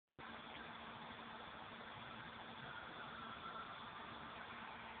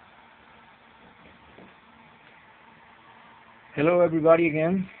Hello everybody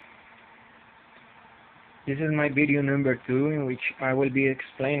again. This is my video number 2 in which I will be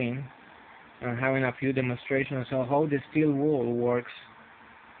explaining and having a few demonstrations on how the steel wool works,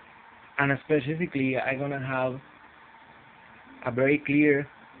 and specifically I'm going to have a very clear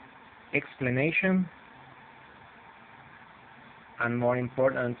explanation and, more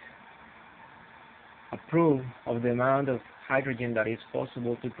important, a proof of the amount of hydrogen that is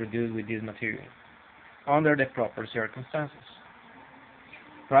possible to produce with this material under the proper circumstances.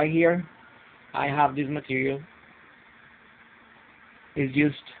 Right here I have this material. It's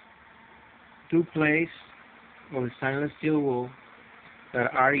just two plates of stainless steel wool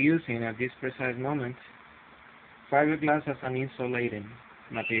that are using at this precise moment fiberglass as an insulating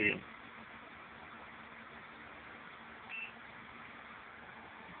material.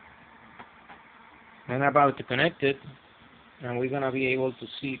 I'm about to connect it, and we're going to be able to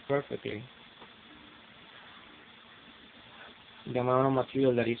see perfectly the amount of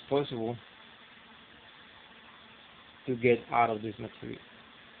material that is possible to get out of this material,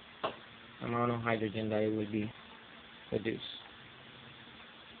 the amount of hydrogen that it will be produced.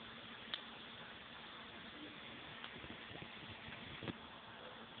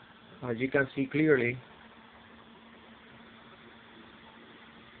 As you can see clearly,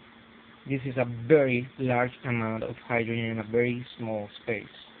 this is a very large amount of hydrogen in a very small space.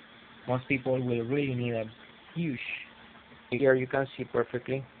 Most people will really need a huge. Here you can see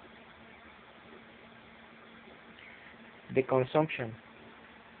perfectly the consumption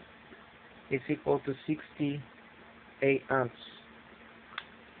is equal to 68 amps.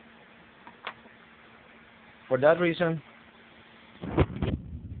 For that reason,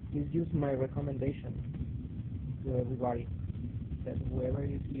 it's just my recommendation to everybody that whoever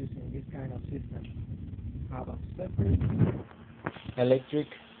is using this kind of system have a separate electric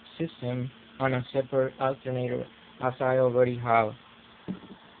system and a separate alternator, as I already have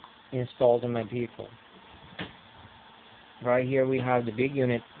installed in my vehicle. Right here we have the big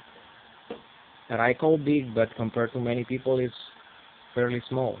unit that I call big, but compared to many people it's fairly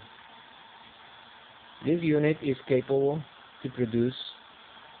small. This unit is capable to produce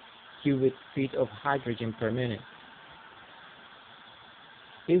cubic feet of hydrogen per minute.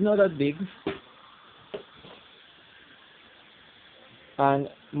 It's not that big, and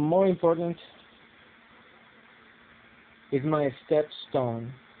more important is my stepstone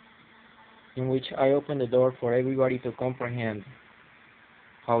in which I open the door for everybody to comprehend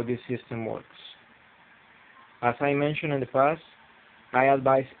how this system works. As I mentioned in the past, I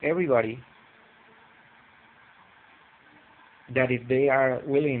advise everybody that if they are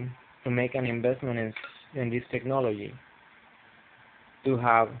willing to make an investment in this technology, to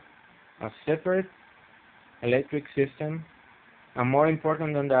have a separate electric system, and more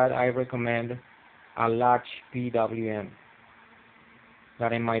important than that, I recommend a large PWM.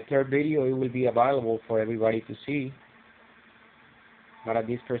 That in my third video it will be available for everybody to see, but at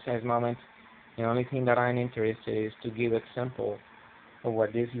this precise moment the only thing that I'm interested in is to give example of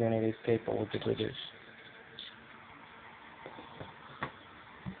what this unit is capable to produce.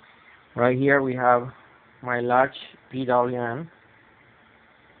 Right here we have my large PWM.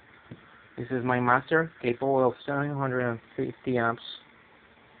 This is my master, capable of 750 amps.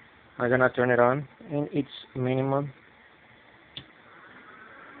 I'm gonna turn it on in its minimum,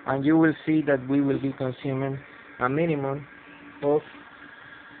 and you will see that we will be consuming a minimum of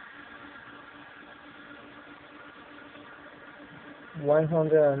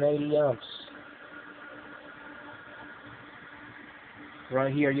 180 amps.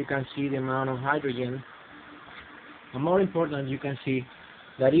 Right here you can see the amount of hydrogen, and more important, you can see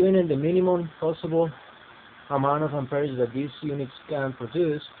that even in the minimum possible amount of amperes that these units can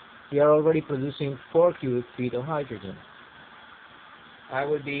produce, we are already producing 4 cubic feet of hydrogen. I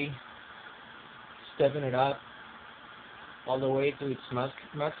will be stepping it up all the way to its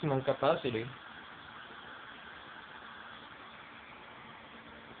maximum capacity.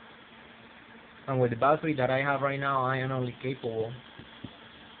 And with the battery that I have right now, I am only capable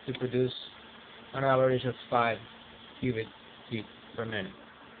to produce an average of 5 cubic feet per minute.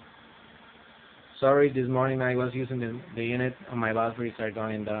 Sorry, this morning I was using the unit and my batteries are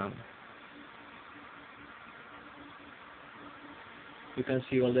going down. You can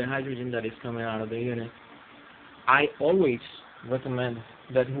see all the hydrogen that is coming out of the unit. I always recommend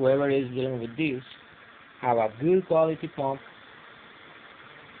that whoever is dealing with this have a good quality pump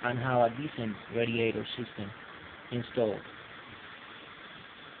and have a decent radiator system installed.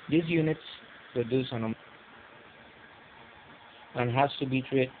 These units produce and has to be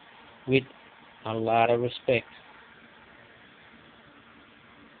treated with a lot of respect.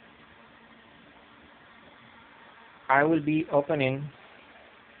 I will be opening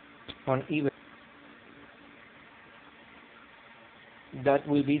on eBay that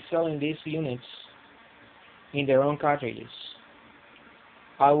will be selling these units in their own cartridges.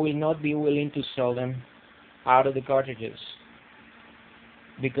 I will not be willing to sell them out of the cartridges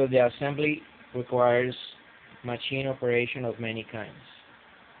because the assembly requires machine operation of many kinds.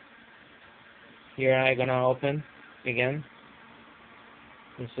 Here I'm gonna open again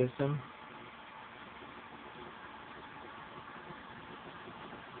the system.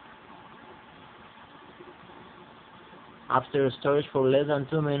 After storage for less than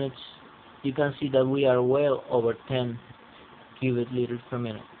 2 minutes, you can see that we are well over 10 cubic liters per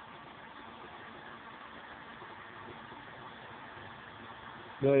minute.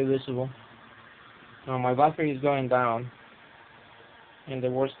 Very visible. Now my battery is going down in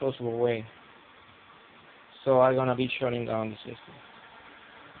the worst possible way, so I'm gonna be shutting down the system.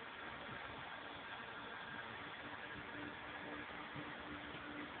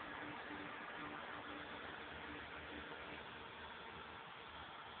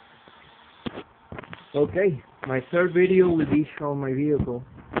 Okay, my third video will be showing my vehicle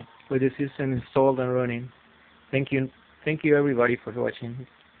with the system installed and running. Thank you everybody for watching.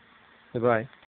 Goodbye.